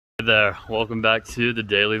Hey there, welcome back to the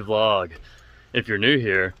daily vlog. If you're new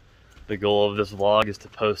here, the goal of this vlog is to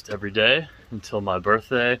post every day until my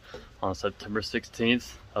birthday on September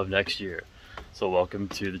 16th of next year. So welcome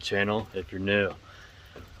to the channel if you're new.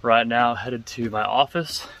 Right now, headed to my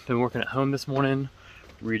office. Been working at home this morning,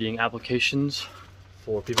 reading applications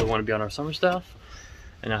for people who want to be on our summer staff.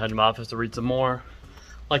 And I head to my office to read some more.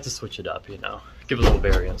 Like to switch it up, you know, give a little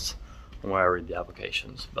variance when I read the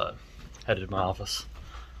applications, but headed to my office.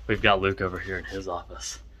 We've got Luke over here in his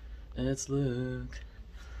office. It's Luke.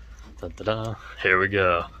 Da-da-da. Here we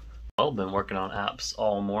go. Well, been working on apps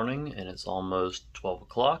all morning and it's almost 12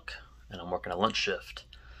 o'clock and I'm working a lunch shift.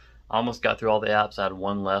 I almost got through all the apps. I had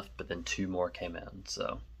one left, but then two more came in,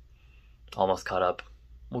 so almost caught up.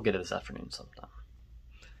 We'll get it this afternoon sometime.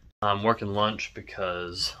 I'm working lunch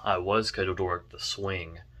because I was scheduled to work the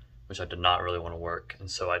swing, which I did not really want to work,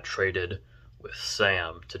 and so I traded with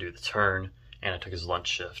Sam to do the turn, and I took his lunch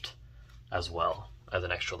shift as well as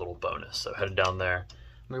an extra little bonus. So headed down there.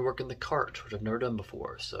 I'm gonna be working the cart, which I've never done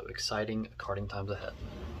before, so exciting karting times ahead.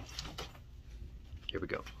 Here we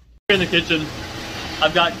go. Here in the kitchen,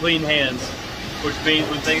 I've got clean hands, which means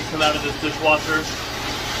when things come out of this dishwasher,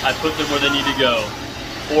 I put them where they need to go.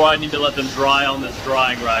 Or I need to let them dry on this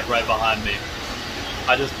drying rack right behind me.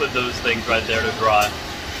 I just put those things right there to dry.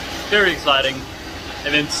 Very exciting.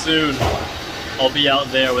 And then soon, I'll be out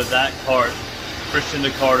there with that cart, Christian to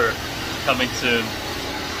Carter, coming soon.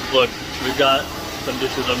 Look, we've got some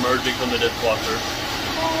dishes emerging from the dishwasher.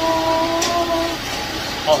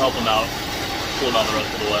 I'll help them out, pull them out the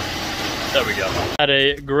rest of the way. There we go. Had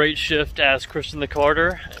a great shift as Christian the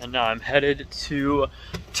Carter, and now I'm headed to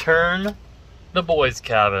turn the boys'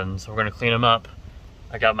 cabins. We're gonna clean them up.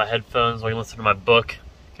 I got my headphones, so I can listen to my book.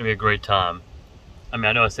 It's gonna be a great time. I mean,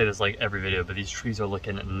 I know I say this like every video, but these trees are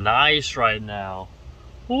looking nice right now.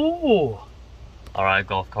 Ooh. All right,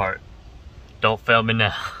 golf cart. Don't fail me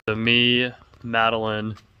now. So me,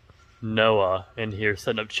 Madeline, Noah in here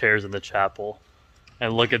setting up chairs in the chapel.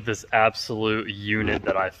 And look at this absolute unit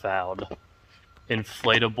that I found.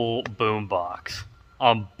 Inflatable boombox.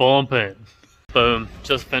 I'm bumping. Boom,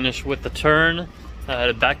 just finished with the turn. I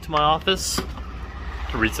headed back to my office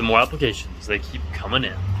to read some more applications. They keep coming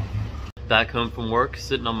in. Back home from work,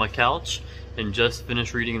 sitting on my couch, and just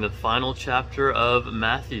finished reading the final chapter of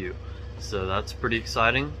Matthew. So that's pretty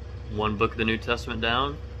exciting. One book of the New Testament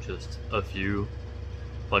down, just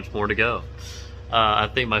bunch more to go. I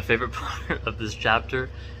think my favorite part of this chapter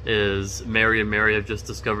is Mary and Mary have just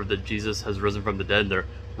discovered that Jesus has risen from the dead. They're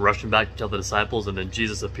rushing back to tell the disciples, and then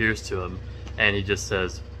Jesus appears to him, and he just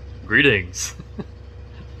says, "Greetings."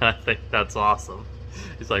 I think that's awesome.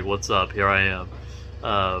 He's like, "What's up? Here I am."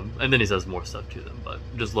 And then he says more stuff to them, but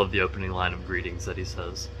just love the opening line of greetings that he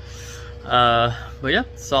says. But yeah,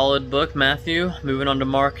 solid book, Matthew. Moving on to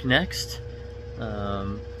Mark next.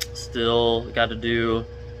 Still got to do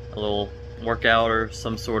a little workout or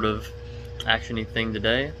some sort of action-y thing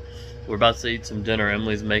today. We're about to eat some dinner.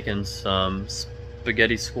 Emily's making some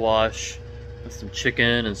spaghetti squash with some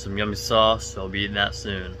chicken and some yummy sauce, so I'll be eating that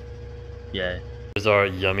soon. Yay. Here's our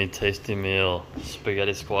yummy tasty meal.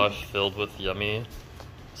 Spaghetti squash filled with yummy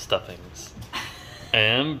stuffings.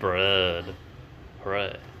 And bread.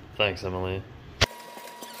 Hooray. Thanks, Emily.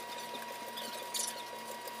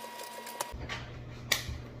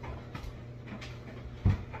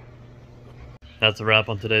 That's a wrap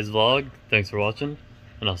on today's vlog. Thanks for watching,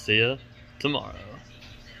 and I'll see you tomorrow.